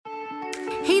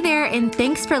Hey there, and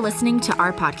thanks for listening to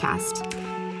our podcast.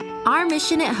 Our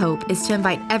mission at Hope is to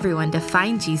invite everyone to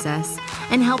find Jesus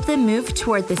and help them move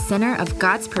toward the center of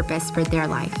God's purpose for their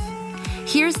life.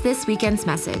 Here's this weekend's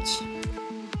message.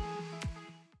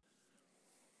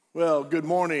 Well, good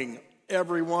morning,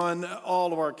 everyone,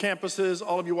 all of our campuses,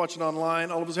 all of you watching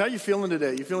online, all of us. How you feeling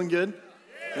today? You feeling good?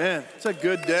 Man, it's a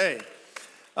good day.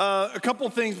 A couple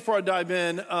of things before I dive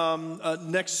in.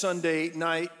 Next Sunday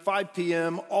night, 5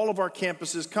 p.m., all of our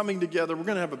campuses coming together. We're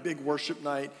going to have a big worship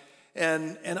night.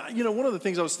 And you know, one of the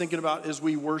things I was thinking about is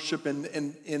we worship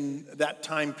in that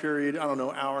time period, I don't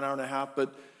know, hour and a half,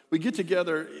 but we get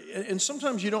together, and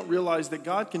sometimes you don't realize that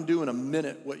God can do in a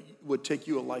minute what would take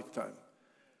you a lifetime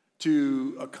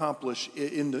to accomplish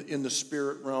in the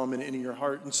spirit realm and in your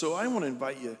heart. And so I want to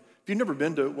invite you. If you've never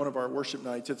been to one of our worship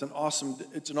nights, it's an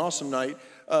awesome night.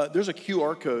 There's a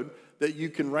QR code that you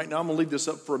can right now. I'm gonna leave this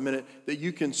up for a minute that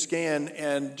you can scan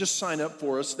and just sign up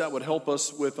for us. That would help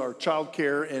us with our child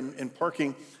care and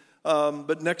parking.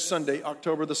 But next Sunday,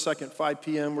 October the 2nd, 5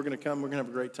 p.m., we're gonna come. We're gonna have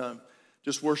a great time.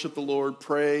 Just worship the Lord,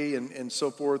 pray, and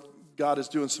so forth. God is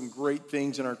doing some great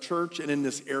things in our church and in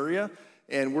this area.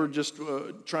 And we're just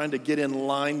trying to get in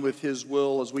line with His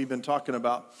will as we've been talking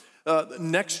about.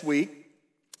 Next week,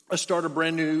 I start a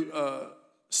brand new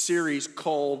series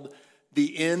called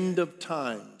The End of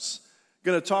Times.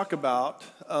 I'm going to talk about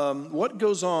what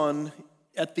goes on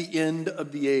at the end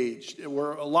of the age. There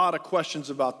were a lot of questions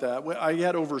about that. I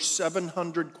had over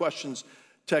 700 questions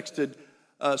texted.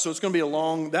 So it's going to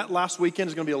be that last weekend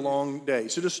is going to be a long day.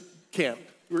 So just camp.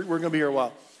 We're going to be here a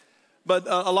while. But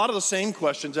a lot of the same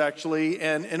questions, actually,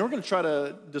 and we're going to try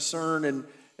to discern and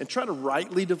try to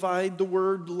rightly divide the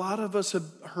word. A lot of us have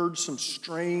heard some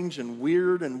strange and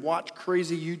weird and watched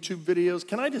crazy YouTube videos.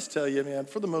 Can I just tell you, man,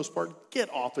 for the most part, get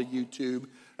off of YouTube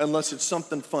unless it's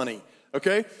something funny,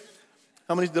 okay?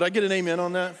 How many, did I get an amen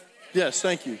on that? Yes,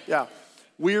 thank you, yeah.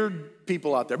 Weird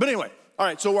people out there. But anyway, all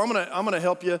right, so I'm gonna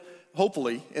help you,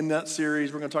 hopefully, in that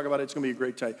series. We're gonna talk about it. It's gonna be a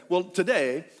great time. Well,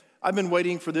 today, I've been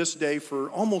waiting for this day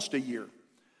for almost a year.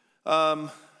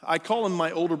 I call him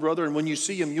my older brother, and when you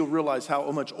see him, you'll realize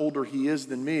how much older he is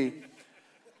than me.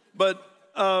 But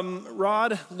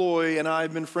Rod Loy and I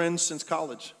have been friends since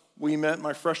college. We met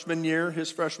my freshman year,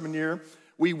 his freshman year.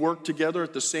 We worked together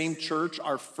at the same church,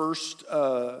 our first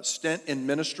stint in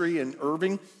ministry in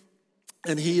Irving.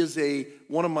 And he is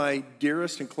one of my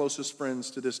dearest and closest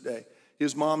friends to this day.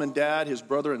 His mom and dad, his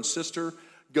brother and sister,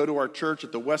 go to our church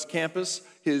at the West Campus.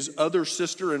 His other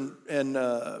sister and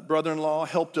brother-in-law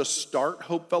helped us start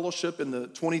Hope Fellowship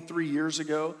 23 years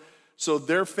ago. So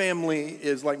their family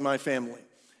is like my family.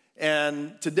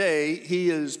 And today he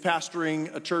is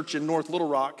pastoring a church in North Little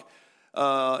Rock,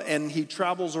 and he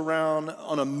travels around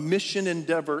on a mission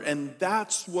endeavor, and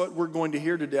that's what we're going to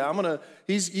hear today.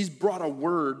 He's brought a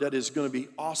word that is going to be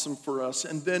awesome for us,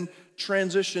 and then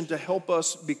transition to help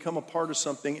us become a part of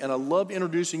something. And I love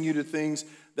introducing you to things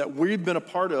that we've been a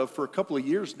part of for a couple of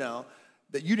years now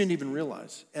that you didn't even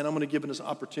realize. And I'm going to give us an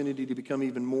opportunity to become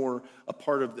even more a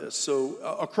part of this. So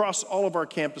across all of our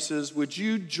campuses, would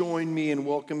you join me in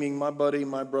welcoming my buddy,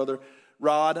 my brother,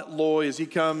 Rod Loy, as he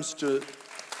comes to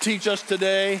teach us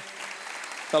today.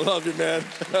 I love you, man.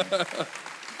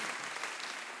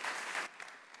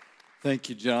 Thank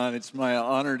you, John. It's my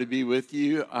honor to be with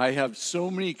you. I have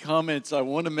so many comments I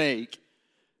want to make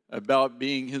about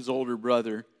being his older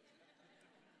brother.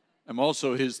 I'm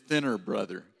also his thinner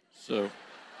brother, so.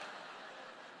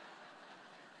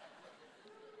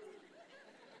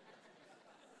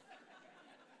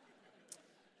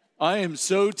 I am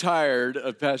so tired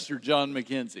of Pastor John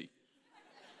McKenzie.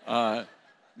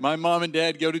 My mom and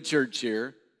dad go to church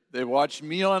here. They watch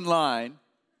me online,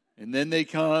 and then they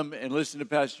come and listen to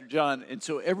Pastor John. And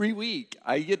so every week,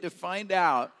 I get to find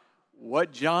out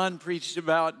what John preached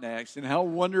about next and how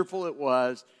wonderful it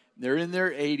was. They're in their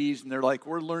 80s, and they're like,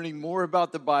 we're learning more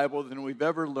about the Bible than we've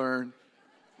ever learned,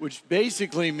 which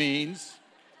basically means,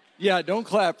 yeah, don't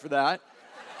clap for that.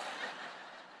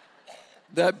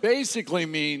 That basically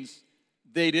means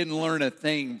they didn't learn a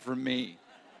thing from me.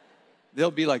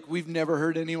 They'll be like, we've never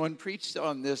heard anyone preach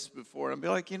on this before. I'll be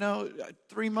like,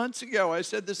 3 months ago, I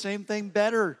said the same thing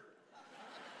better.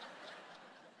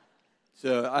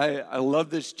 So I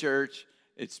love this church.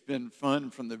 It's been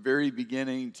fun from the very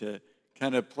beginning to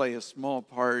kind of play a small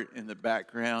part in the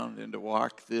background and to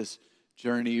walk this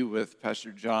journey with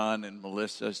Pastor John and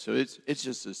Melissa. So it's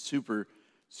just a super,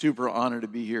 super honor to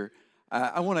be here.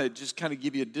 I want to just kind of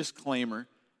give you a disclaimer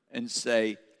and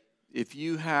say, if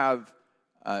you have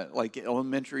like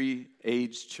elementary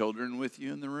age children with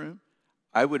you in the room,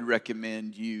 I would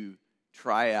recommend you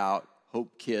try out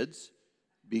Hope Kids,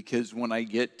 because when I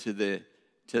get to the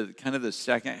to kind of the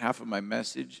second half of my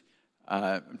message.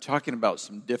 I'm talking about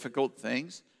some difficult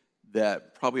things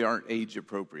that probably aren't age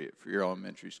appropriate for your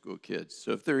elementary school kids.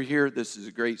 So if they're here, this is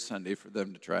a great Sunday for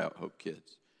them to try out Hope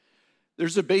Kids.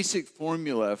 There's a basic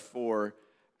formula for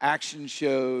action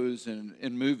shows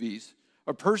and movies.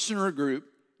 A person or a group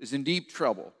is in deep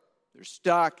trouble. They're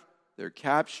stuck, they're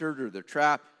captured, or they're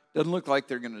trapped. Doesn't look like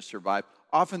they're going to survive.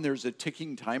 Often there's a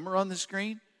ticking timer on the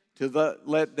screen to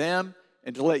let them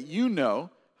and to let you know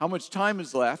how much time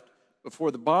is left before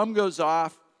the bomb goes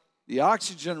off, the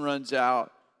oxygen runs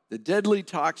out, the deadly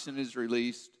toxin is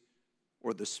released,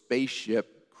 or the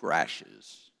spaceship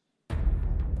crashes.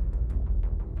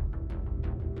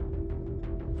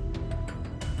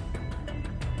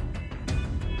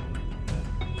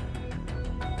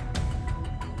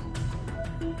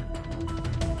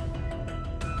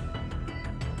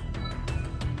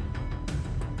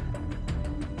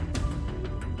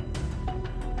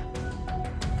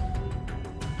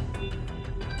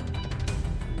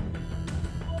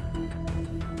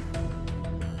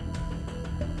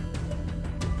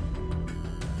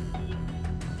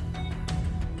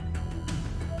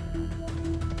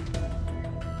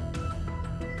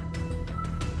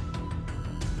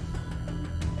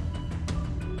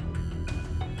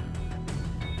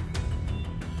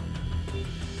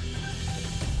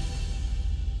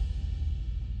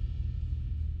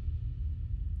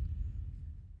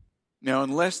 Now,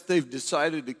 unless they've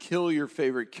decided to kill your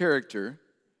favorite character,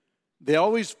 they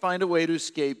always find a way to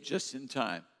escape just in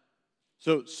time.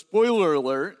 So, spoiler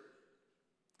alert,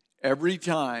 every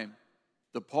time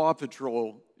the Paw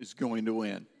Patrol is going to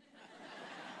win.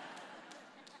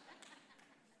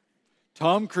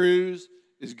 Tom Cruise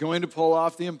is going to pull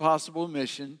off the impossible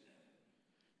mission.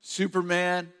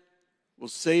 Superman will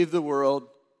save the world.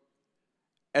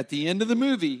 At the end of the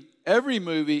movie, every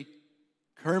movie,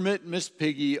 Kermit and Miss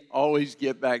Piggy always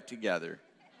get back together.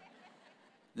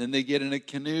 Then they get in a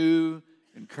canoe,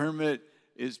 and Kermit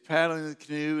is paddling the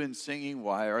canoe and singing,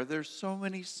 "Why are there so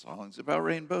many songs about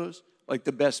rainbows?" Like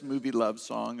the best movie love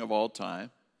song of all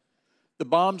time. The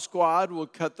bomb squad will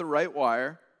cut the right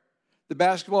wire. The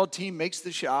basketball team makes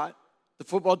the shot. The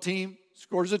football team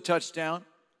scores a touchdown.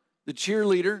 The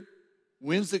cheerleader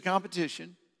wins the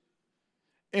competition.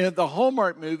 And the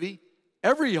Hallmark movie,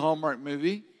 every Hallmark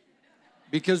movie,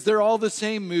 because they're all the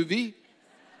same movie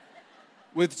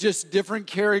with just different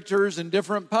characters and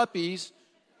different puppies,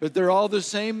 but they're all the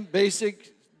same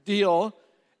basic deal.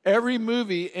 Every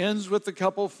movie ends with the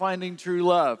couple finding true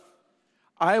love.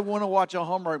 I want to watch a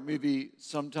Hallmark movie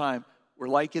sometime where,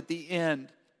 like at the end,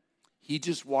 he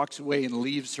just walks away and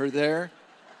leaves her there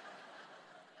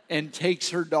and takes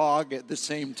her dog at the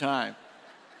same time.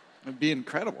 It'd be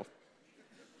incredible.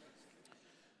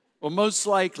 Well, most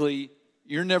likely,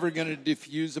 you're never going to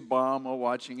defuse a bomb while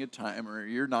watching a timer.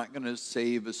 You're not going to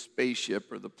save a spaceship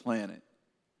or the planet.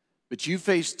 But you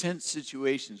face tense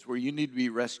situations where you need to be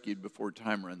rescued before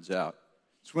time runs out.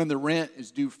 It's when the rent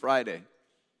is due Friday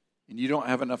and you don't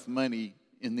have enough money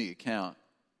in the account.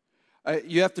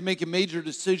 You have to make a major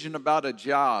decision about a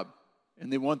job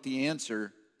and they want the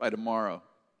answer by tomorrow.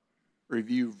 Or if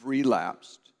you've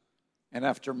relapsed and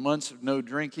after months of no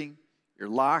drinking, you're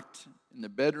locked in the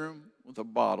bedroom with a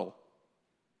bottle.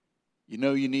 You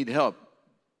know you need help.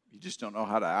 You just don't know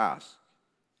how to ask.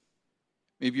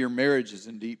 Maybe your marriage is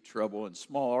in deep trouble and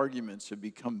small arguments have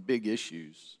become big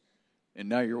issues. And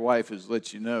now your wife has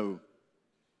let you know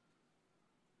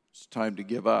it's time to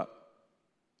give up.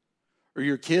 Or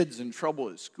your kid's in trouble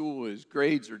at school, his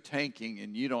grades are tanking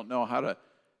and you don't know how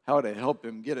to help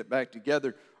him get it back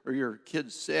together. Or your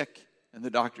kid's sick and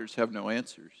the doctors have no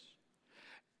answers.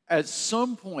 At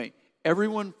some point,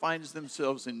 everyone finds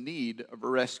themselves in need of a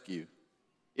rescue.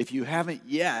 If you haven't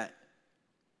yet,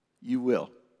 you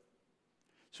will.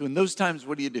 So in those times,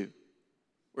 what do?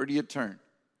 Where do you turn?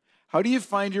 How do you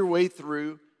find your way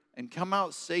through and come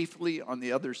out safely on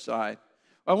the other side?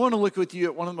 I want to look with you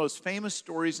at one of the most famous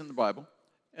stories in the Bible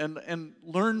and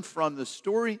learn from the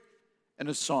story and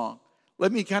a song.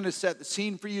 Let me kind of set the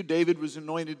scene for you. David was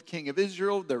anointed king of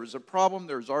Israel. There was a problem.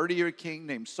 There was already a king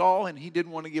named Saul, and he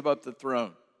didn't want to give up the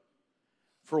throne.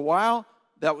 For a while,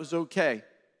 that was okay.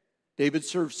 David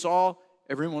served Saul.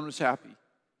 Everyone was happy.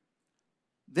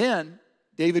 Then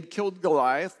David killed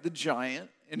Goliath, the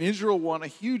giant, and Israel won a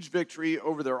huge victory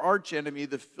over their arch enemy,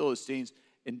 the Philistines,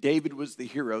 and David was the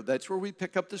hero. That's where we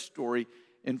pick up the story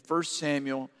in 1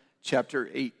 Samuel chapter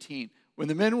 18. When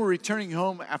the men were returning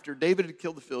home after David had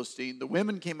killed the Philistine, the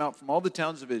women came out from all the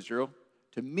towns of Israel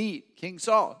to meet King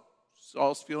Saul.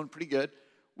 Saul's feeling pretty good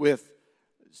with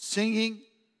singing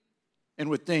and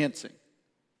with dancing.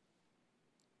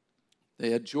 They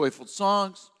had joyful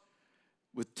songs.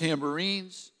 with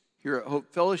tambourines. Here at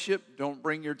Hope Fellowship, don't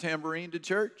bring your tambourine to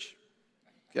church,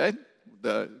 okay?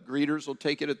 The greeters will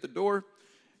take it at the door.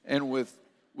 And with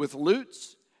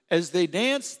lutes, as they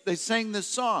danced, they sang this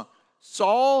song.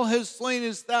 Saul has slain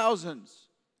his thousands,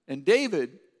 and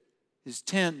David his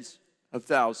tens of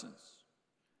thousands.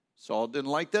 Saul didn't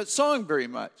like that song very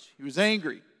much. He was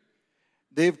angry.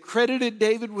 They've credited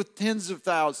David with tens of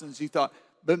thousands, he thought,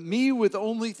 but me with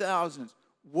only thousands.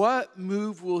 What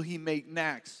move will he make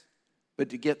next but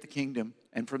to get the kingdom?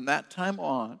 And from that time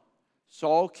on,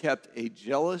 Saul kept a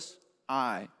jealous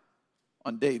eye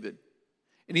on David.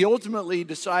 And he ultimately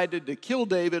decided to kill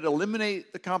David,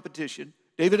 eliminate the competition.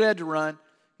 David had to run.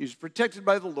 He was protected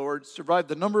by the Lord, survived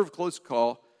the number of close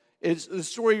calls. The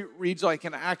story reads like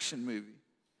an action movie.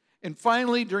 And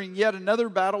finally, during yet another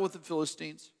battle with the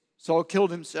Philistines, Saul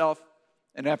killed himself.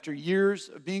 And after years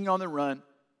of being on the run,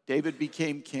 David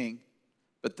became king.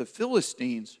 But the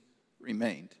Philistines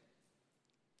remained.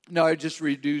 Now, I just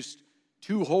reduced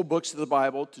 2 whole books of the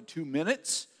Bible to 2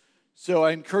 minutes. So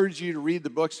I encourage you to read the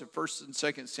books of 1st and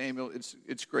 2nd Samuel.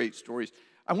 It's great stories.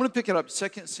 I want to pick it up,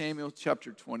 2 Samuel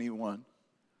chapter 21.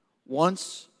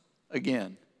 Once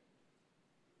again.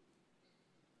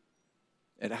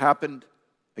 It happened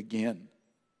again.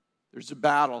 There's a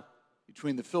battle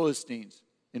between the Philistines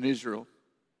and Israel.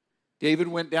 David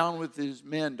went down with his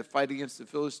men to fight against the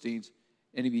Philistines,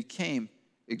 and he became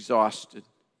exhausted.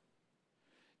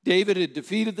 David had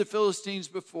defeated the Philistines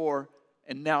before,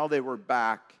 and now they were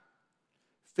back.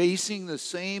 Facing the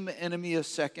same enemy a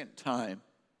second time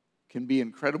can be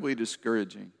incredibly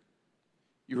discouraging.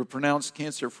 You were pronounced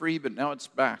cancer-free, but now it's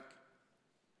back.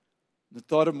 The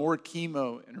thought of more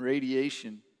chemo and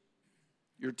radiation,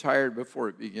 you're tired before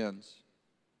it begins.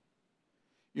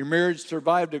 Your marriage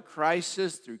survived a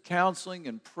crisis through counseling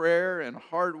and prayer and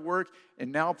hard work,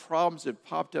 and now problems have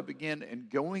popped up again, and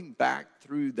going back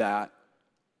through that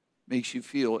makes you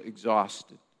feel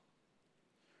exhausted.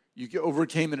 You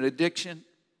overcame an addiction.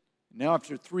 Now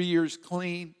after 3 years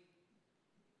clean,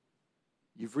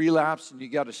 you've relapsed and you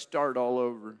got to start all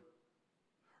over.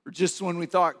 Or just when we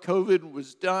thought COVID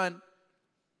was done,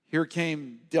 here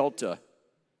came Delta.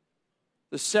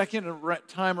 The second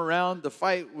time around, the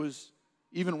fight was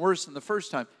even worse than the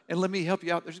first time. And let me help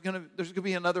you out. There's gonna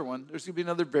be another one. There's gonna be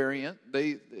another variant.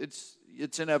 It's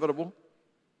inevitable.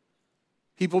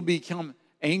 People become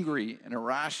angry and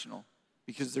irrational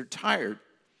because they're tired.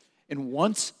 And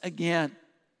once again,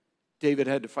 David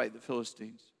had to fight the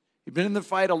Philistines. He'd been in the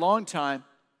fight a long time,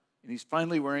 and he's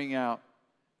finally wearing out.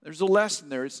 There's a lesson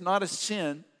there. It's not a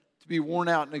sin to be worn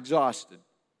out and exhausted.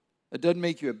 That doesn't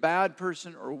make you a bad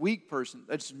person or a weak person.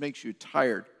 That just makes you a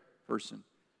tired person.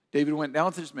 David went down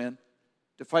with his men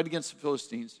to fight against the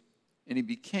Philistines, and he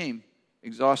became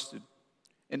exhausted.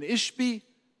 And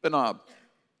Ishbi-Benob,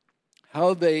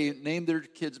 how they named their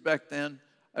kids back then,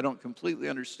 I don't completely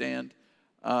understand.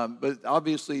 But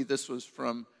obviously this was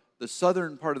from the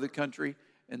southern part of the country,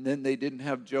 and then they didn't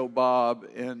have Joe Bob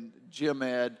and Jim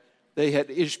Ed. They had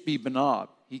Ishbi-Benob.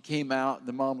 He came out, and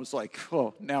the mom was like,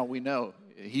 oh, now we know.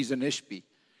 He's an Ishbi.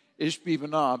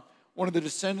 Ishbi-Benob, one of the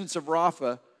descendants of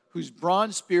Rapha, whose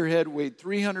bronze spearhead weighed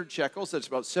 300 shekels, that's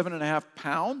about 7.5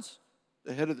 pounds,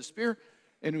 the head of the spear,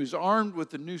 and who was armed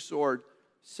with a new sword,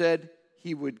 said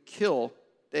he would kill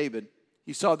David.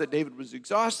 He saw that David was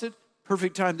exhausted,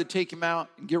 perfect time to take him out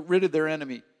and get rid of their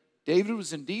enemy. David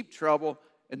was in deep trouble,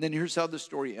 and then here's how the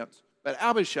story ends. But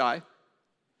Abishai,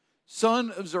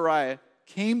 son of Zeruiah,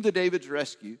 came to David's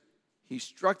rescue. He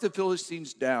struck the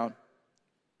Philistines down,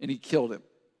 and he killed him.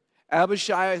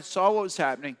 Abishai saw what was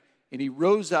happening, and he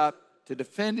rose up to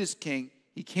defend his king.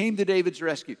 He came to David's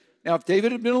rescue. Now, if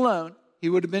David had been alone, he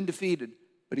would have been defeated,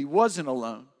 but he wasn't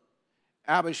alone.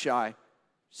 Abishai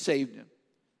saved him.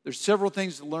 There's several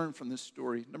things to learn from this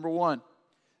story. Number one,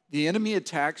 the enemy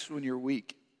attacks when you're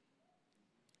weak.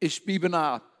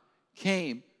 Ishbi-Benob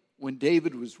came when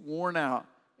David was worn out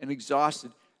and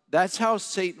exhausted. That's how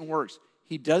Satan works.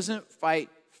 He doesn't fight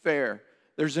fair.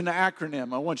 There's an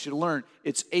acronym I want you to learn.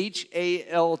 It's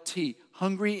HALT,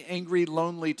 hungry, angry,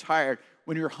 lonely, tired.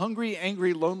 When you're hungry,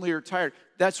 angry, lonely, or tired,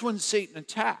 that's when Satan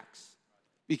attacks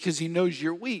because he knows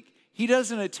you're weak. He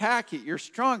doesn't attack at your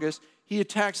strongest. He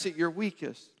attacks at your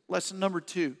weakest. Lesson number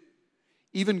 2,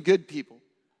 even good people,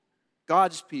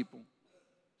 God's people,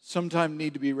 sometimes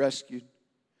need to be rescued.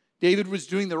 David was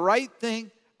doing the right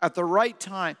thing at the right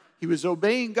time. He was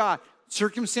obeying God.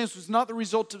 Circumstance was not the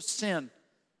result of sin.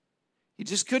 He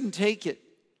just couldn't take it,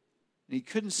 and he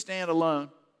couldn't stand alone.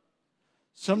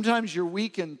 Sometimes you're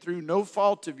weakened through no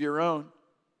fault of your own.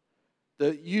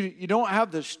 You don't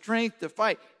have the strength to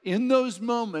fight. In those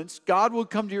moments, God will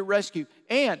come to your rescue,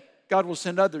 and God will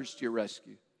send others to your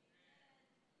rescue.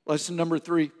 Lesson number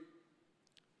 3.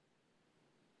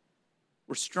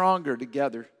 We're stronger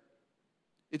together.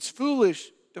 It's foolish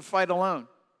to fight alone.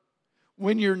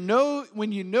 When you know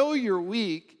you're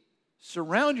weak,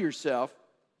 surround yourself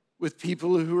with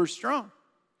people who are strong.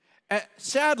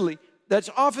 Sadly, that's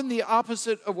often the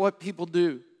opposite of what people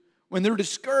do. When they're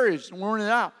discouraged and worn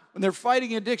out, when they're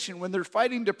fighting addiction, when they're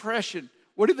fighting depression,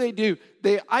 what do?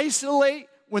 They isolate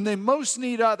when they most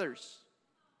need others.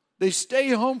 They stay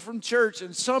home from church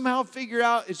and somehow figure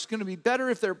out it's going to be better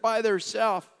if they're by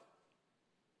themselves.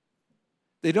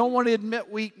 They don't want to admit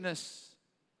weakness.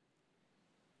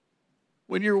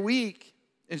 When you're weak,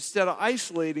 instead of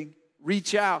isolating,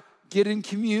 reach out, get in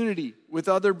community with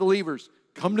other believers.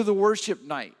 Come to the worship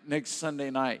night next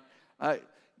Sunday night.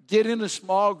 Get in a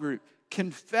small group.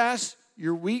 Confess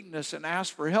your weakness and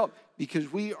ask for help,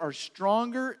 because we are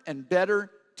stronger and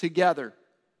better together.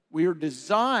 We are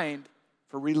designed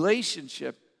for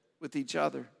relationship with each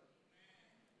other.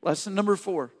 Lesson number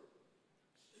 4.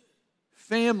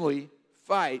 Family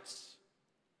fights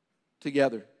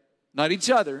together. Not each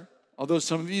other, although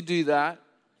some of you do that.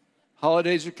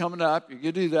 Holidays are coming up, you're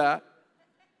going to do that.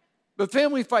 But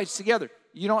family fights together.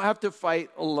 You don't have to fight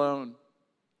alone.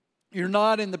 You're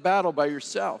not in the battle by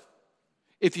yourself.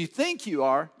 If you think you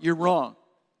are, you're wrong.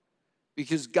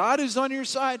 Because God is on your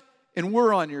side and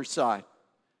we're on your side.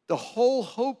 The whole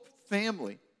Hope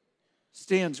family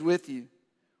stands with you.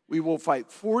 We will fight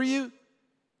for you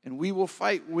and we will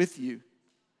fight with you.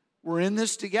 We're in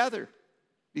this together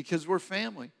because we're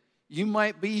family. You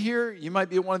might be here, you might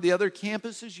be at one of the other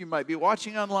campuses, you might be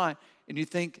watching online, and you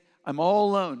think, I'm all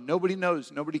alone, nobody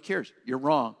knows, nobody cares. You're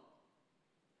wrong.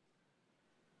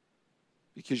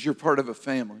 Because you're part of a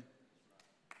family.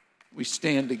 We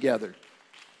stand together.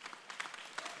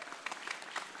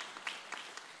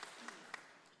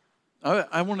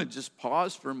 I want to just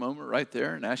pause for a moment right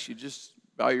there and ask you just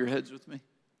bow your heads with me.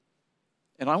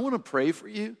 And I want to pray for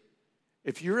you.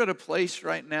 If you're at a place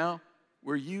right now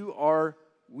where you are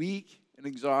weak and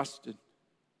exhausted,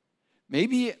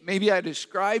 maybe I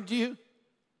described you,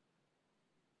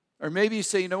 or maybe you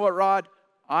say, you know what, Rod,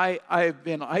 I have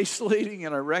been isolating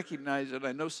and I recognize that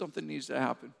I know something needs to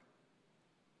happen.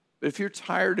 But if you're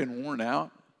tired and worn out,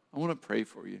 I want to pray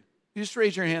for you. You just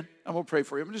raise your hand. I'm going to pray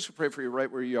for you. I'm just going to pray for you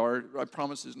right where you are. I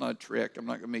promise it's not a trick. I'm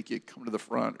not going to make you come to the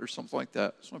front or something like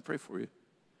that. I just want to pray for you.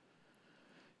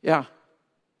 Yeah.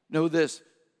 Know this,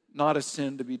 not a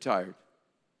sin to be tired.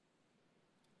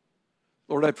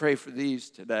 Lord, I pray for these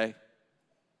today.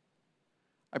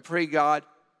 I pray, God,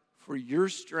 for your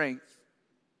strength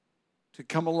to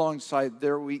come alongside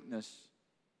their weakness.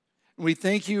 And we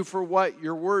thank you for what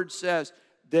your word says,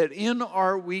 that in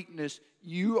our weakness,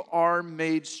 you are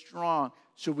made strong.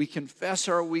 So we confess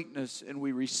our weakness and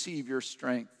we receive your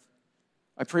strength.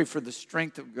 I pray for the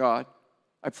strength of God.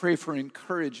 I pray for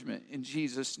encouragement in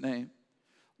Jesus' name.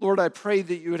 Lord, I pray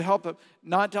that you would help us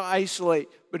not to isolate,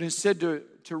 but instead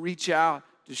to reach out,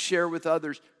 to share with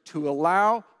others, to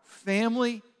allow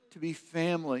family to be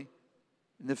family,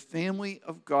 and the family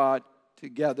of God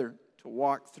together to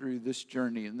walk through this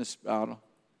journey and this battle.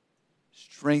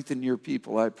 Strengthen your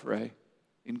people, I pray.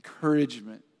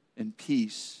 Encouragement and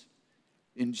peace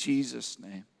in Jesus'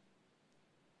 name.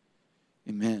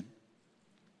 Amen.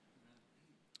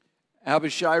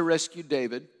 Abishai rescued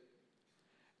David.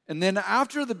 And then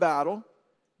after the battle,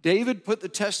 David put the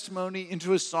testimony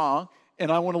into a song,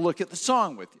 and I want to look at the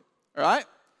song with you. All right?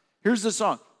 Here's the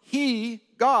song. He,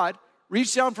 God,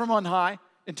 reached down from on high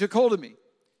and took hold of me.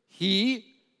 He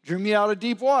drew me out of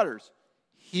deep waters.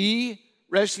 He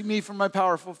rescued me from my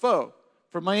powerful foe,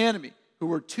 from my enemy, who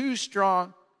were too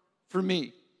strong for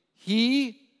me.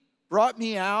 He brought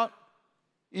me out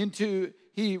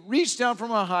he reached down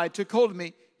from on high, took hold of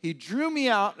me. He drew me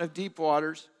out of deep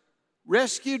waters,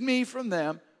 rescued me from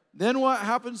them. Then what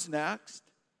happens next?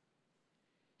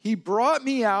 He brought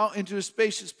me out into a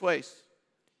spacious place.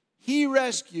 He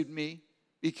rescued me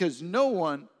because no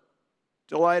one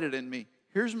delighted in me.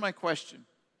 Here's my question.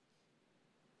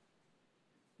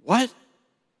 What?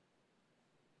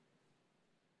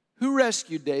 Who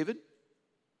rescued David?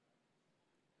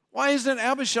 Why isn't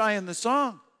Abishai in the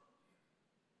song?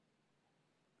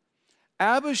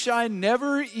 Abishai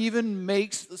never even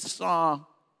makes the song.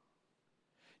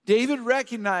 David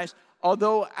recognized,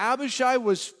 although Abishai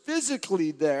was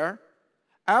physically there,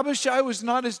 Abishai was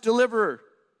not his deliverer.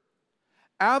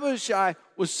 Abishai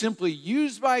was simply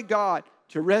used by God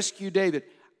to rescue David.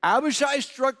 Abishai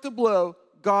struck the blow,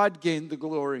 God gained the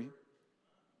glory.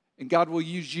 And God will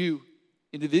use you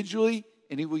individually,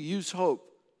 and he will use Hope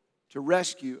to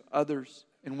rescue others.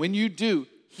 And when you do,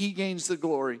 he gains the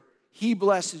glory. He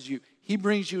blesses you. He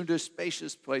brings you into a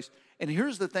spacious place. And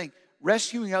here's the thing,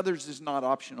 rescuing others is not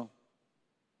optional.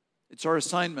 It's our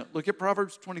assignment. Look at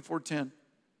Proverbs 24:10.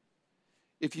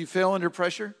 If you fail under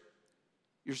pressure,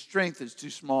 your strength is too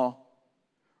small.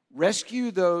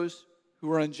 Rescue those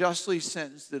who are unjustly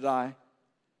sentenced to die.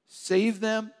 Save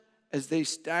them as they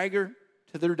stagger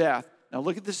to their death. Now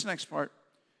look at this next part.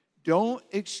 Don't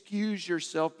excuse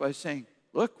yourself by saying,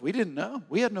 look, we didn't know.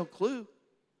 We had no clue.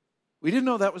 We didn't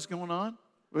know that was going on.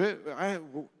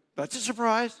 That's a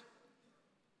surprise.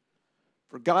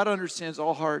 For God understands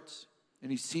all hearts,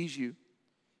 and he sees you.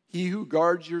 He who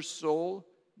guards your soul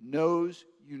knows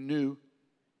you knew,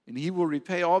 and he will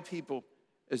repay all people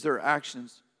as their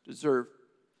actions deserve.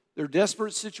 There are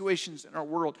desperate situations in our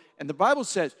world, and the Bible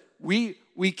says we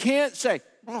can't say,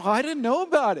 well, I didn't know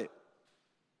about it.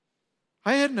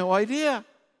 I had no idea.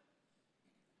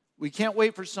 We can't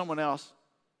wait for someone else.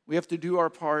 We have to do our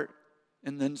part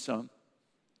and then some.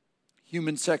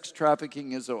 Human sex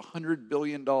trafficking is a $100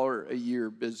 billion a year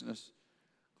business.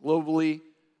 Globally,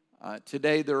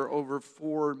 today there are over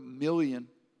 4 million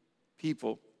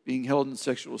people being held in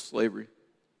sexual slavery.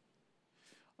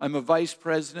 I'm a vice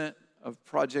president of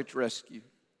Project Rescue.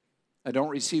 I don't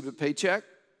receive a paycheck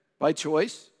by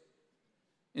choice.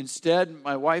 Instead,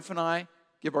 my wife and I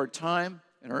give our time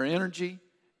and our energy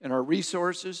and our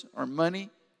resources, our money,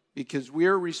 because we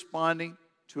are responding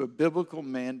to a biblical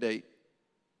mandate.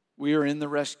 We are in the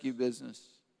rescue business.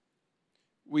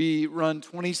 We run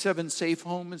 27 safe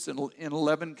homes in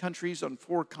 11 countries on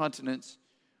 4 continents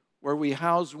where we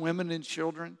house women and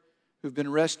children who've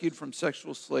been rescued from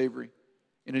sexual slavery.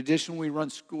 In addition, we run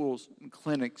schools and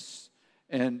clinics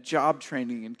and job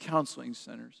training and counseling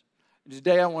centers. And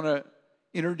today I want to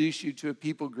introduce you to a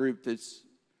people group that's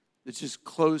just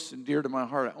close and dear to my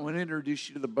heart. I want to introduce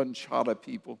you to the Banchata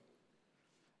people.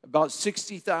 About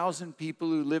 60,000 people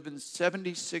who live in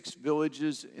 76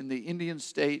 villages in the Indian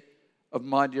state of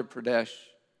Madhya Pradesh.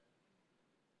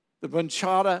 The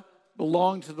Banchata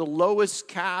belong to the lowest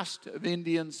caste of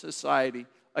Indian society.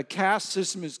 A caste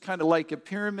system is kind of like a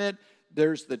pyramid.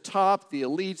 There's the top, the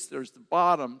elites, there's the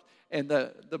bottom, and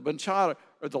the Banchata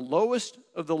are the lowest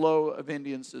of the low of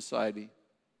Indian society.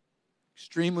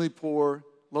 Extremely poor,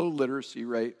 low literacy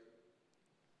rate.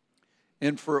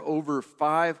 And for over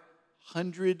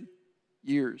 500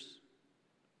 years,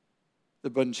 the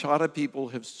Banchata people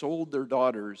have sold their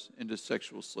daughters into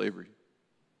sexual slavery.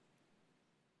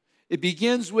 It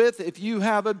begins with, if you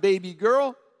have a baby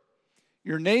girl,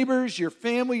 your neighbors, your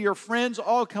family, your friends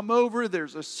all come over.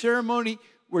 There's a ceremony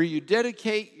where you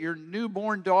dedicate your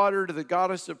newborn daughter to the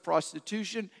goddess of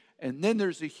prostitution, and then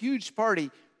there's a huge party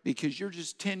because you're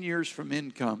just 10 years from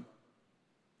income.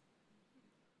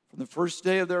 From the first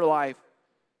day of their life,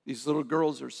 these little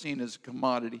girls are seen as a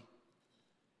commodity.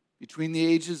 Between the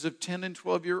ages of 10 and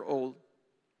 12 years old,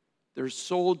 they're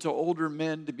sold to older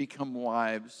men to become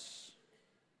wives.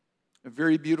 A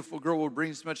very beautiful girl will bring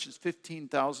as much as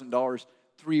 $15,000,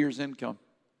 3 years' income.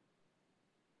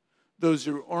 Those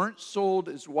who aren't sold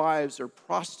as wives are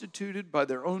prostituted by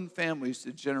their own families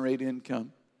to generate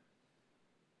income.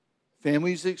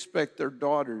 Families expect their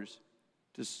daughters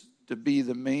to be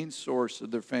the main source of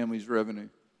their family's revenue.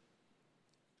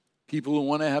 People who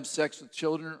want to have sex with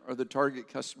children are the target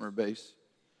customer base.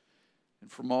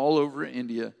 And from all over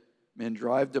India, men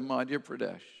drive to Madhya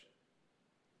Pradesh.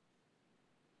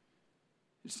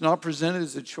 It's not presented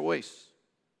as a choice.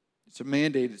 It's a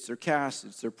mandate. It's their caste.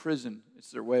 It's their prison. It's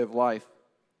their way of life.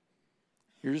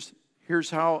 Here's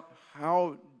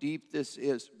how deep this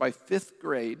is. By 5th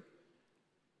grade,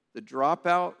 the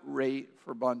dropout rate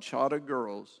for Banchata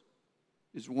girls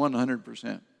is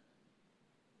 100%.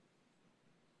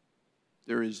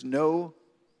 There is no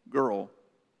girl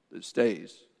that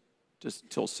stays just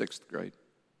till 6th grade.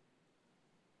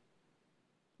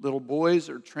 Little boys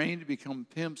are trained to become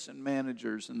pimps and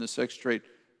managers in the sex trade.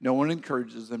 No one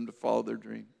encourages them to follow their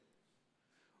dream.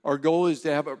 Our goal is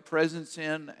to have a presence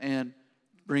in and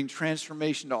bring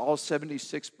transformation to all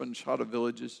 76 Banchata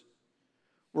villages.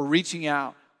 We're reaching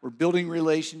out. We're building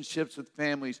relationships with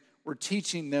families. We're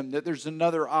teaching them that there's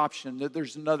another option, that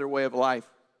there's another way of life.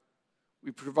 We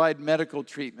provide medical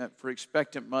treatment for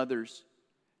expectant mothers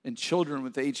and children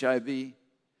with HIV.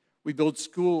 We build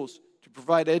schools to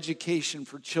provide education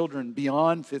for children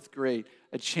beyond 5th grade,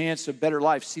 a chance of better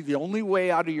life. See, the only way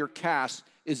out of your caste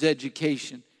is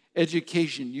education.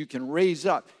 Education, you can raise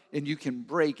up and you can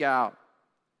break out.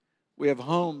 We have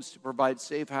homes to provide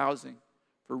safe housing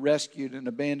for rescued and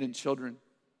abandoned children.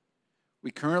 We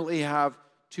currently have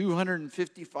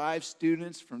 255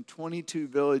 students from 22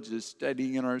 villages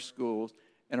studying in our schools,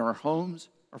 and our homes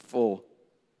are full.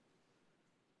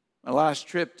 My last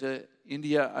trip to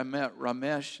India, I met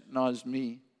Ramesh and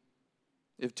Azmi.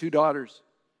 They have 2 daughters.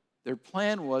 Their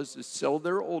plan was to sell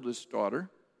their oldest daughter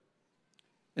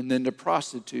and then to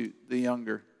prostitute the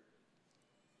younger.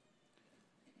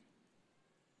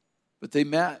 But they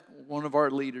met one of our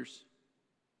leaders,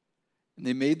 and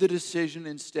they made the decision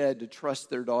instead to trust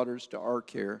their daughters to our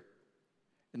care.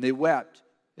 And they wept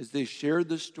as they shared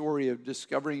the story of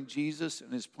discovering Jesus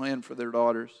and his plan for their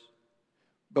daughters.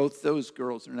 Both those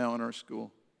girls are now in our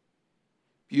school.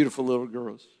 Beautiful little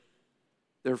girls.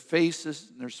 Their faces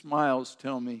and their smiles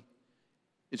tell me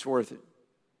it's worth it.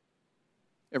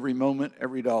 Every moment,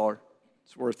 every dollar,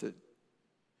 it's worth it.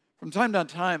 From time to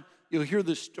time, you'll hear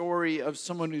the story of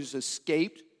someone who's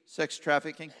escaped sex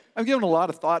trafficking. I've given a lot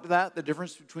of thought to that, the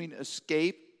difference between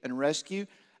escape and rescue.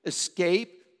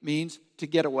 Escape means to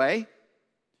get away.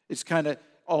 It's kind of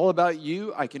all about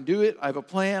you. I can do it. I have a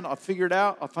plan. I'll figure it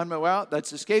out. I'll find my way out.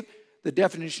 That's escape. The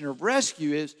definition of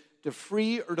rescue is to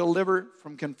free or deliver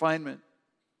from confinement.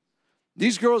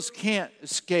 These girls can't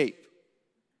escape.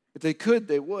 If they could,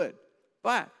 they would.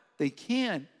 But they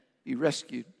can be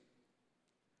rescued.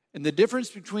 And the difference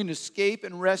between escape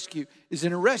and rescue is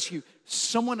in a rescue,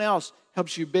 someone else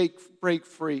helps you break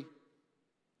free.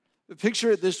 But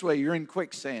picture it this way. You're in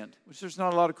quicksand, which there's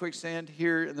not a lot of quicksand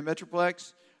here in the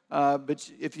Metroplex. But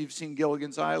if you've seen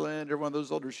Gilligan's Island or one of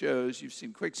those older shows, you've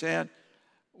seen quicksand.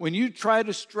 When you try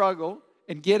to struggle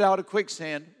and get out of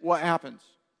quicksand, what happens?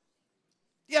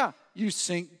 Yeah, you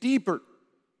sink deeper.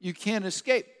 You can't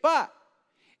escape. But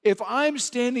if I'm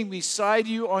standing beside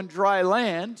you on dry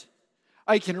land,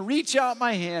 I can reach out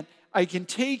my hand, I can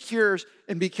take yours,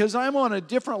 and because I'm on a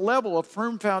different level of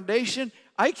firm foundation,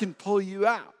 I can pull you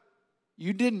out.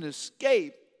 You didn't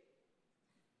escape.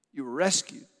 You were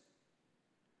rescued.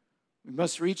 We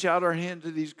must reach out our hand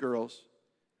to these girls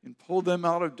and pull them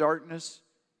out of darkness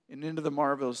and into the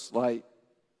marvelous light.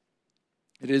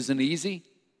 It isn't easy.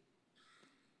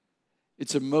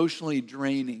 It's emotionally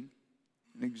draining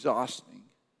and exhausting.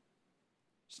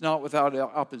 It's not without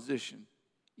opposition.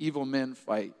 Evil men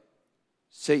fight.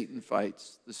 Satan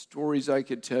fights. The stories I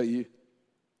could tell you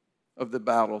of the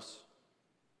battles.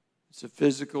 It's a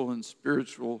physical and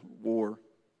spiritual war.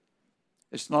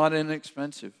 It's not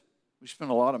inexpensive. We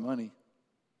spend a lot of money.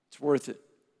 It's worth it.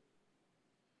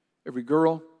 Every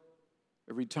girl,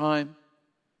 every time,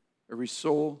 every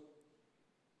soul,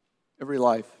 every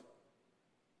life.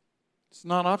 It's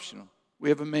not optional. We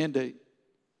have a mandate.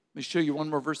 Let me show you one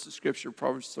more verse of Scripture,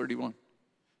 Proverbs 31.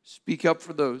 Speak up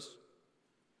for those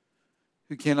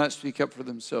who cannot speak up for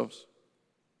themselves.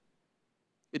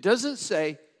 It doesn't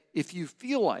say, if you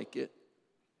feel like it,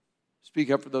 speak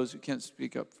up for those who can't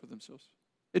speak up for themselves.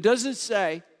 It doesn't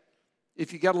say,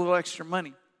 if you got a little extra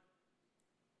money,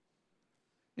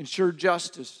 ensure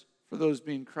justice for those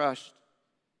being crushed.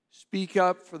 Speak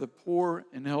up for the poor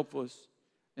and helpless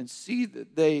and see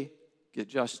that they get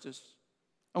justice.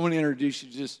 I want to introduce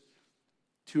you to just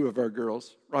 2 of our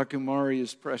girls. Rakumari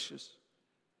is precious.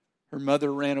 Her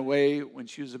mother ran away when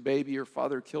she was a baby. Her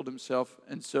father killed himself.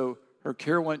 And so her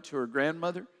care went to her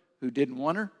grandmother who didn't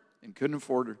want her and couldn't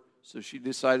afford her. So she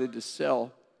decided to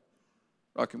sell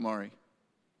Rakumari.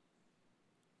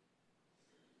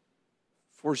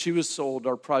 Before she was sold,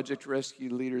 our Project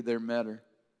Rescue leader there met her.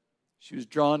 She was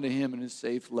drawn to him and his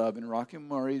safe love. And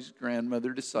Rakumari's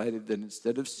grandmother decided that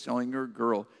instead of selling her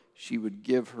girl, she would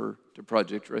give her to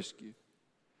Project Rescue.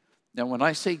 Now, when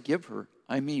I say give her,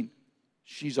 I mean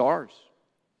she's ours.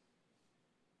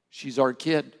 She's our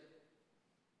kid.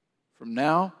 From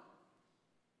now,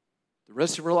 the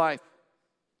rest of her life,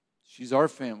 she's our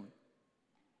family.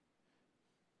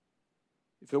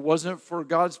 If it wasn't for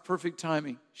God's perfect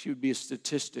timing, she would be a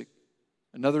statistic.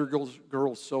 Another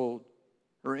girl sold,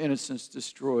 her innocence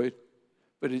destroyed.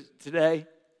 But today,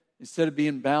 instead of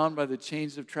being bound by the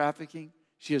chains of trafficking,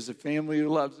 she has a family who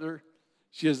loves her.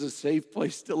 She has a safe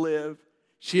place to live.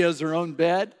 She has her own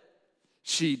bed.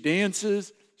 She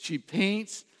dances. She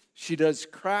paints. She does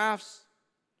crafts.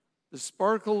 The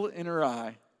sparkle in her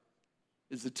eye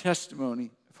is a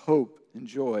testimony of hope and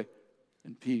joy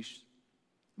and peace.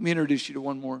 Let me introduce you to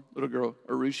one more little girl,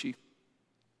 Arushi.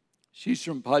 She's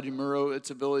from Pajimuro.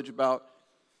 It's a village about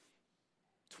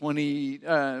 20,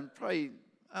 probably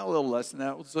a little less than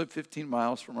that. It was like 15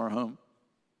 miles from our home.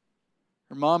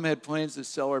 Her mom had plans to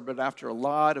sell her, but after a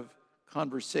lot of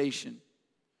conversation,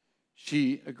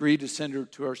 she agreed to send her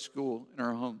to our school in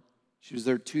our home. She was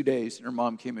there 2 days, and her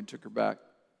mom came and took her back.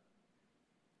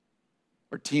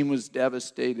 Our team was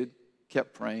devastated,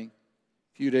 kept praying.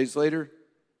 A few days later,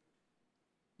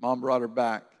 Mom brought her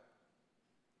back.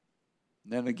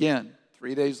 And then again,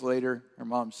 3 days later, her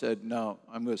mom said, no,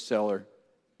 I'm going to sell her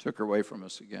took her away from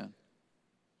us again.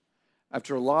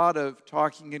 After a lot of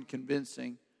talking and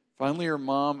convincing, finally her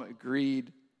mom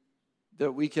agreed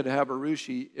that we could have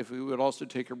Arushi if we would also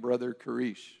take her brother,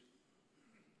 Karish.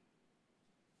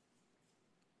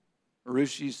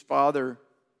 Arushi's father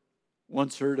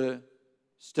wants her to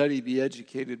study, be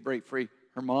educated, break free.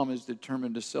 Her mom is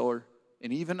determined to sell her.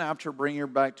 And even after bringing her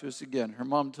back to us again, her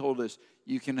mom told us,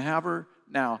 you can have her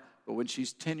now, but when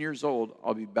she's 10 years old,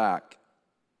 I'll be back.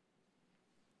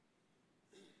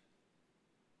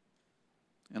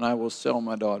 And I will sell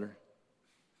my daughter.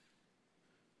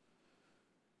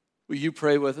 Will you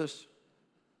pray with us?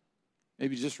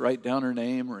 Maybe just write down her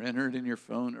name or enter it in your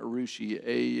phone. Arushi,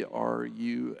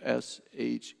 Arushee.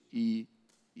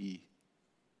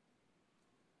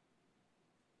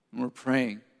 And we're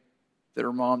praying that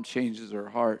her mom changes her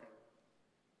heart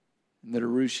and that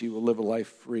Arushi will live a life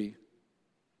free.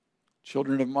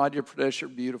 Children of Madhya Pradesh are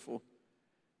beautiful.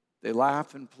 They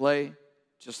laugh and play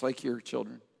just like your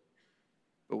children.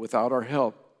 But without our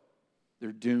help,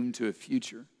 they're doomed to a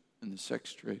future in the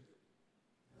sex trade.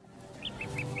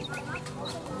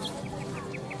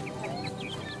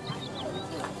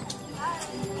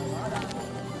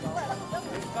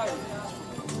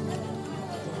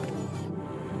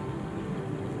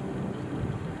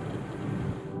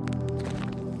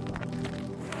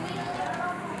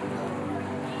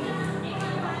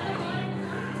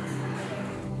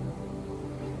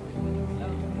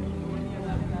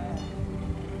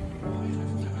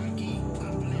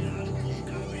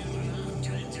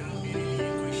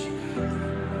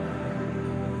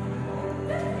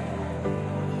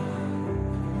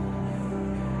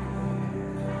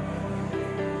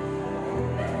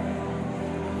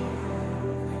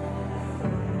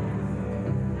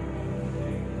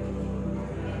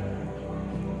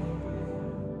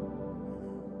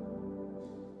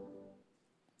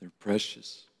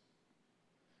 Precious.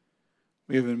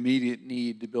 We have an immediate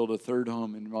need to build a third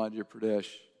home in Madhya Pradesh.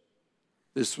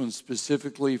 This one's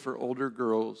specifically for older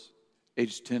girls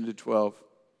aged 10 to 12,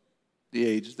 the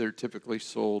age they're typically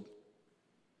sold.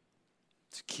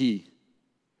 It's key.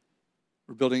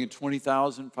 We're building a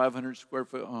 20,500 square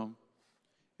foot home.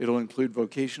 It'll include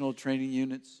vocational training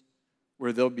units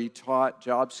where they'll be taught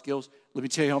job skills. Let me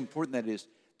tell you how important that is.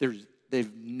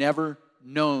 They've never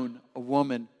known a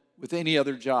woman with any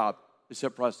other job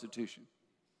except prostitution.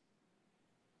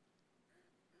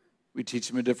 We teach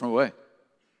them a different way.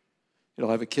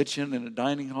 It'll have a kitchen and a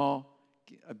dining hall,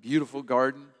 a beautiful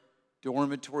garden,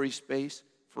 dormitory space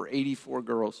for 84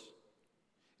 girls.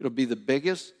 It'll be the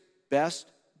biggest,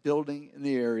 best building in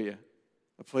the area,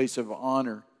 a place of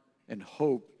honor and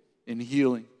hope and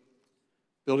healing.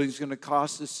 Building's going to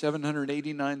cost us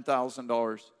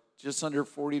 $789,000, just under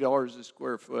 $40 a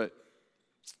square foot.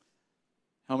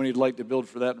 How many would like to build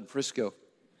for that in Frisco?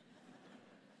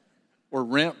 Or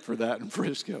rent for that in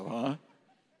Frisco, huh?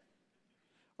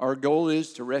 Our goal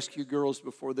is to rescue girls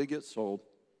before they get sold,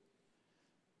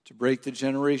 to break the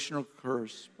generational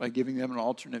curse by giving them an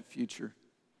alternate future,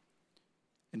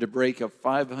 and to break a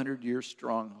 500-year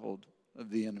stronghold of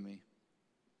the enemy.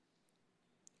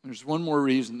 There's one more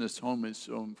reason this home is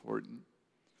so important,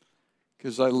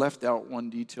 because I left out one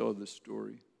detail of the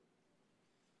story.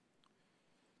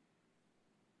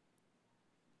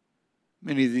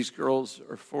 Many of these girls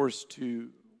are forced to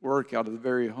work out of the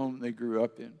very home they grew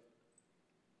up in.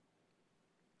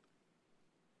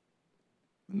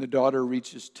 When the daughter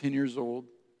reaches 10 years old,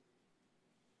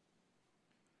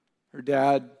 her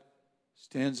dad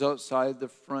stands outside the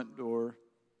front door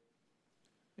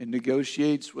and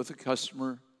negotiates with a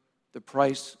customer the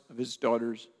price of his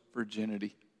daughter's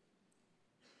virginity.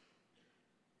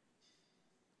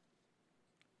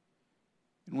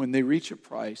 And when they reach a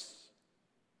price,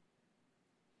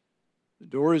 the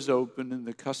door is open and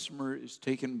the customer is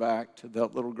taken back to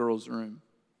that little girl's room,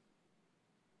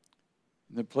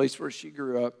 in the place where she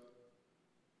grew up.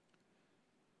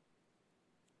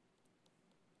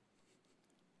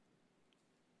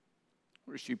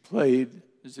 Where she played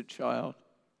as a child.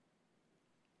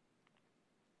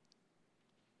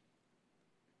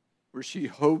 Where she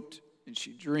hoped and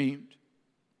she dreamed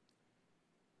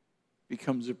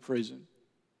becomes a prison.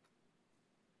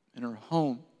 And her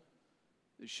home,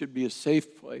 that should be a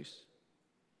safe place,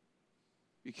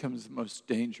 becomes the most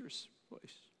dangerous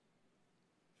place.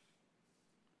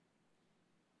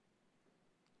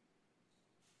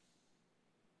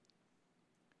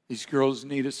 These girls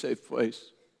need a safe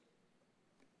place.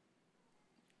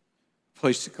 A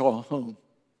place to call home,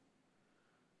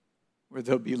 where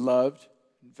they'll be loved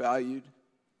and valued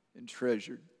and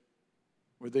treasured,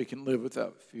 where they can live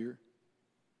without fear.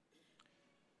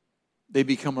 They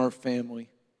become our family.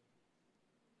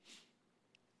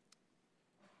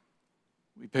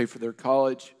 We pay for their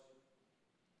college.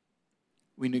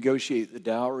 We negotiate the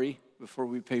dowry before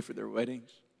we pay for their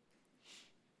weddings.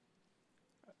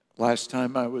 Last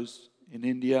time I was in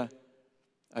India,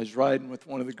 I was riding with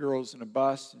one of the girls in a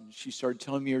bus, and she started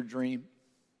telling me her dream.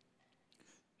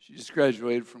 She just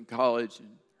graduated from college, and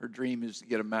her dream is to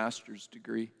get a master's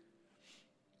degree.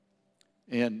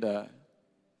 And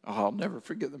I'll never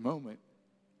forget the moment.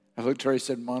 I looked at her, I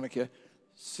said, Monica,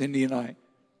 Cindy and I,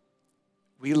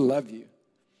 we love you,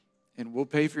 and we'll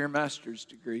pay for your master's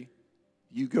degree.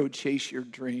 You go chase your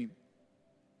dream.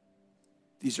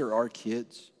 These are our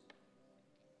kids.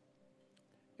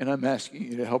 And I'm asking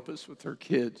you to help us with our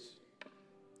kids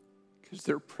because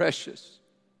they're precious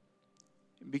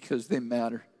and because they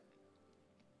matter.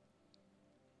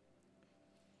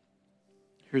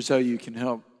 Here's how you can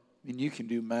help. I mean, you can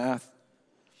do math.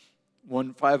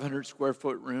 One 500 square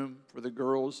foot room for the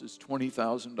girls is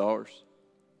 $20,000,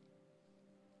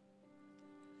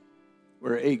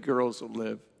 where 8 girls will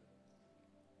live.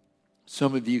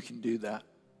 Some of you can do that.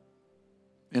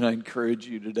 And I encourage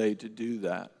you today to do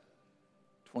that.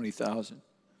 20,000.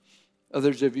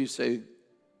 Others of you say,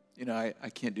 you know, I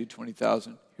can't do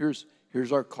 20,000. Here's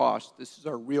our cost. This is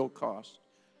our real cost.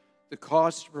 The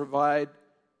cost to provide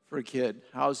for a kid,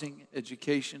 housing,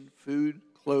 education, food,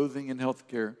 clothing, and health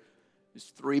care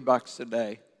is $3 a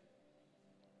day.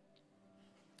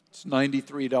 It's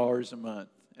 $93 a month.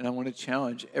 And I want to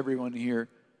challenge everyone here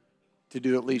to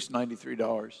do at least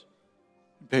 $93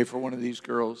 and pay for one of these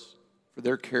girls for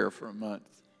their care for a month.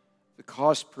 The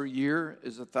cost per year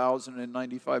is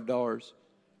 $1,095.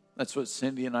 That's what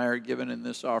Cindy and I are given in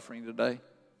this offering today.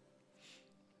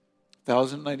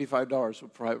 $1,095 will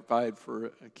provide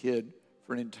for a kid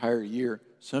for an entire year.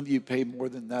 Some of you pay more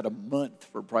than that a month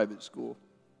for private school.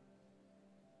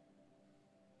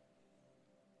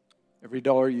 Every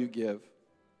dollar you give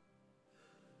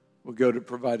will go to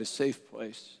provide a safe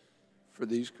place for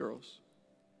these girls.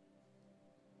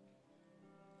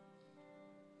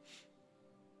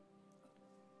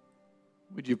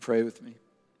 Would you pray with me?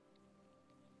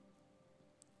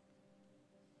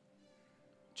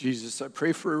 Jesus, I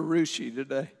pray for Arushi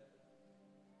today.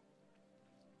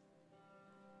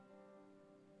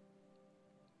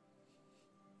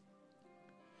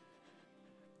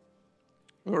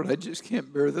 Lord, I just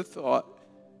can't bear the thought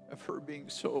of her being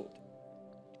sold.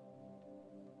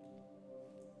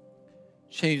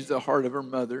 Change the heart of her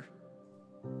mother.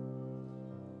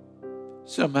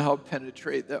 Somehow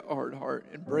penetrate that hard heart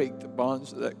and break the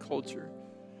bonds of that culture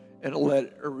and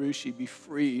let Arushi be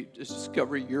free to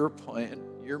discover your plan,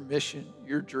 your mission,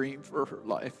 your dream for her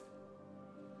life.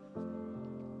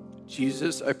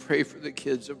 Jesus, I pray for the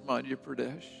kids of Madhya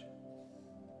Pradesh.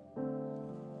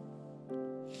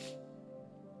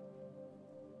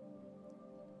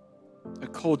 A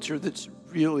culture that's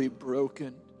really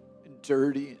broken and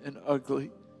dirty and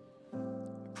ugly. I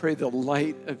pray the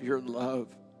light of your love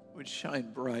would shine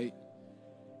bright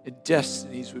and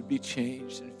destinies would be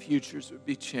changed and futures would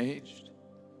be changed.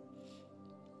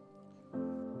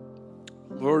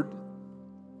 Lord,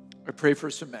 I pray for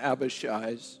some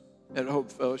Abishais at Hope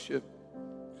Fellowship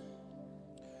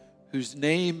whose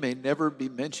name may never be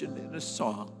mentioned in a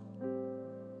song,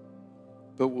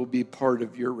 but will be part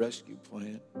of your rescue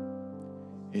plan.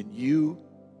 And you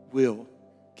will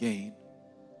gain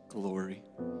glory.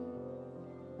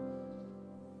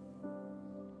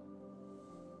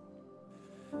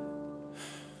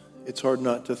 It's hard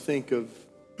not to think of,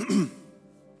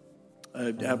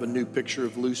 I have a new picture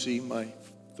of Lucy, my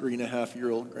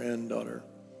 3.5-year-old granddaughter.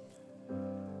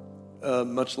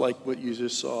 Much like what you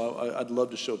just saw, I'd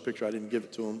love to show a picture. I didn't give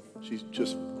it to him. She's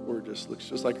just gorgeous. Looks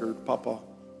just like her papa.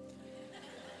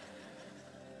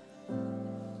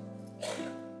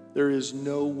 There is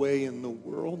no way in the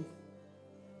world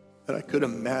that I could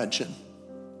imagine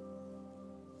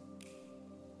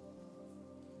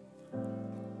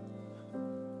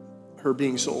her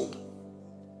being sold.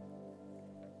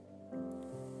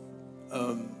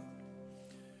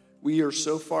 We are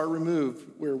so far removed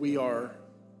where we are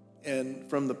and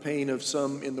from the pain of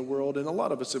some in the world, and a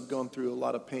lot of us have gone through a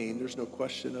lot of pain. There's no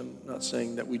question. I'm not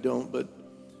saying that we don't, but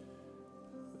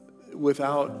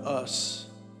without us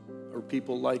or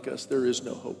people like us, there is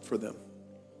no hope for them.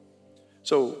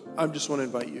 So I just want to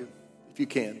invite you, if you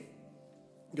can.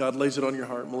 God lays it on your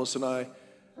heart. Melissa and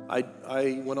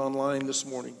I went online this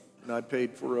morning, and I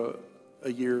paid for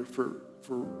a year for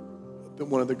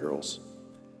one of the girls.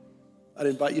 I'd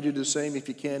invite you to do the same if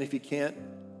you can. If you can't,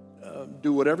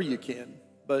 do whatever you can.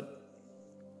 But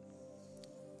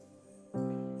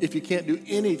if you can't do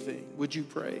anything, would you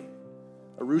pray?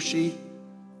 Arushi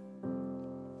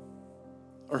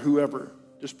or whoever,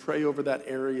 just pray over that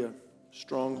area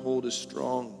Stronghold is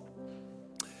strong.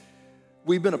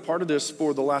 We've been a part of this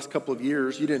for the last couple of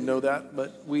years. You didn't know that,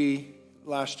 but we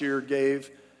last year gave,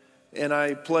 and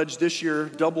I pledged this year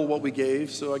double what we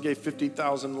gave. So I gave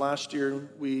 $50,000 last year.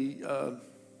 We are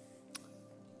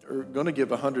going to give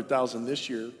 $100,000 this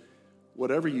year,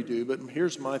 whatever you do. But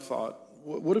here's my thought.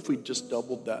 What if we just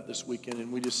doubled that this weekend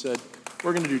and we just said,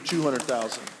 we're going to do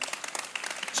 $200,000?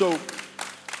 So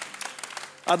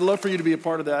I'd love for you to be a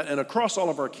part of that. And across all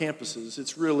of our campuses,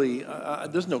 it's really,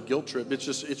 there's no guilt trip.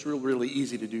 It's really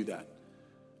easy to do that.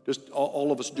 Just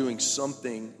all of us doing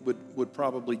something would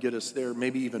probably get us there,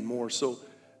 maybe even more. So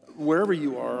wherever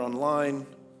you are, online,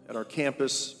 at our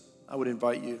campus, I would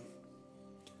invite you.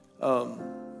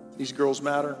 These girls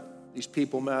matter. These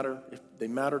people matter. If they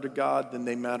matter to God, then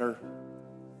they matter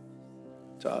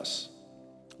to us.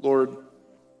 Lord,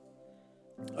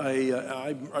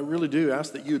 I really do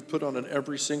ask that you would put on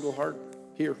every single heart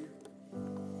here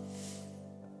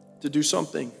to do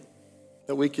something,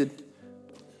 that we could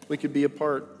be a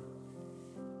part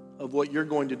of what you're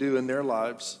going to do in their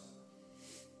lives,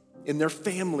 in their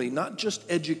family, not just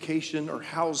education or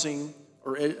housing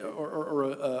or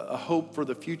a hope for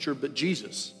the future, but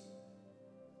Jesus.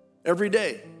 Every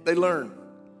day they learn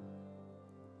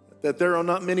that there are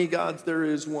not many gods, there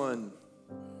is one.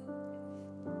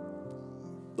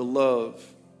 The love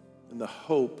and the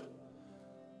hope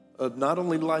of not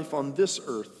only life on this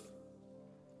earth,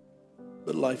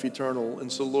 but life eternal.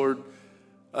 And so, Lord,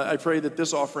 I pray that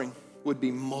this offering would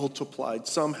be multiplied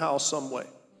somehow, some way,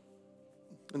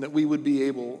 and that we would be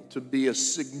able to be a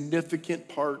significant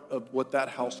part of what that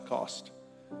house cost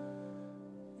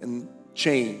and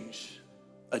change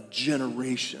a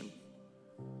generation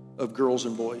of girls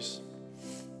and boys.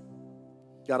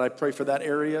 God, I pray for that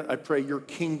area. I pray your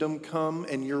kingdom come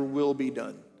and your will be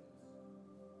done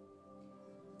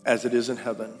as it is in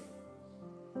heaven.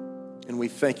 And we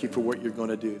thank you for what you're going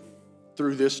to do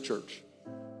through this church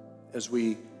as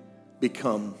we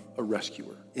become a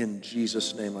rescuer. In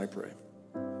Jesus' name I pray.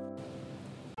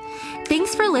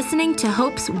 Thanks for listening to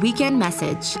Hope's Weekend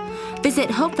Message. Visit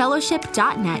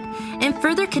hopefellowship.net and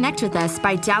further connect with us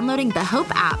by downloading the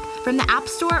Hope app from the App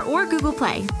Store or Google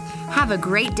Play. Have a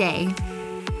great day.